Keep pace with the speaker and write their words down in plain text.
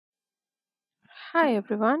Hi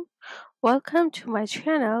everyone, welcome to my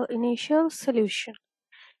channel Initial Solution.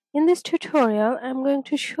 In this tutorial, I'm going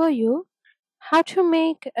to show you how to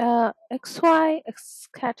make a XY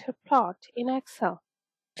scatter plot in Excel.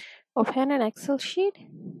 Open an Excel sheet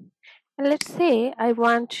and let's say I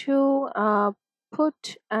want to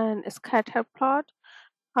put a scatter plot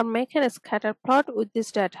or make a scatter plot with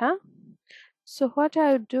this data. So what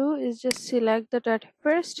I would do is just select the data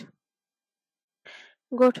first,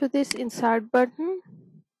 go to this insert button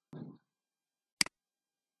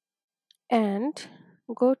and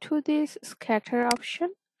go to this scatter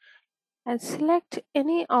option and select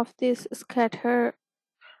any of this scatter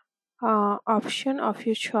option of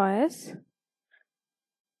your choice.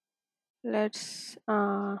 Let's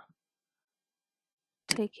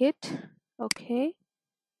take it. Okay,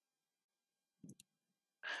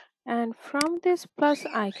 and from this plus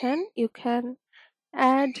icon you can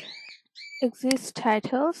add exist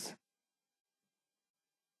titles,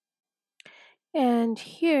 and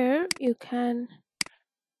here you can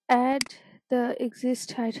add the exist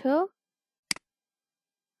title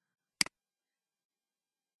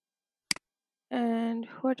and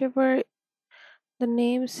whatever the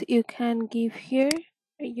names you can give here.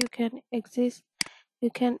 You can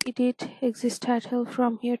edit exist title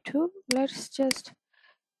from here too. Let's just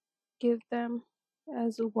give them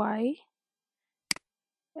as y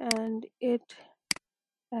and it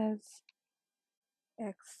as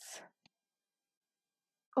x.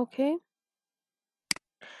 Okay,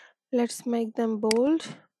 let's make them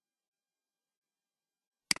bold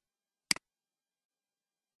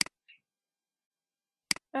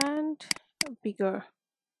and bigger.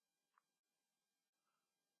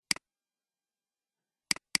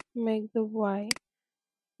 Make the y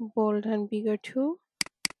bold and bigger too.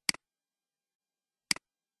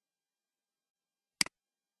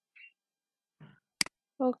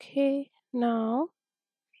 Okay, now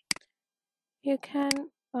you can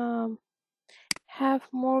have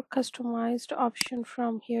more customized option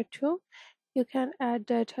from here too. You can add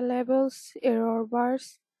data labels, error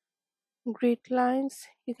bars, grid lines.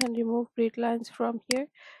 You can remove grid lines from here,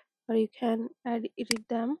 or you can edit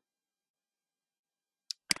them.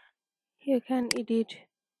 You can edit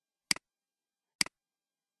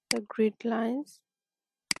the grid lines,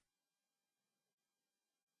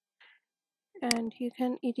 and you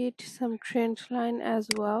can edit some trend line as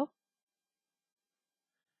well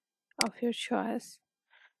of your choice.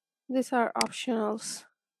 These are optionals.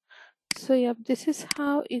 So yep, this is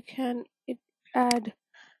how you can add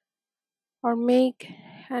or make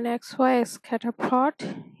an XY scatter plot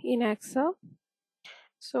in Excel.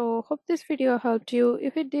 So hope this video helped you.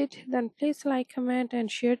 If it did, then please like, comment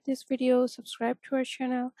and share this video. Subscribe to our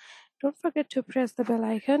channel. Don't forget to press the bell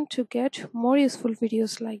icon to get more useful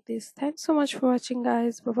videos like this. Thanks so much for watching,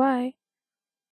 guys. Bye bye.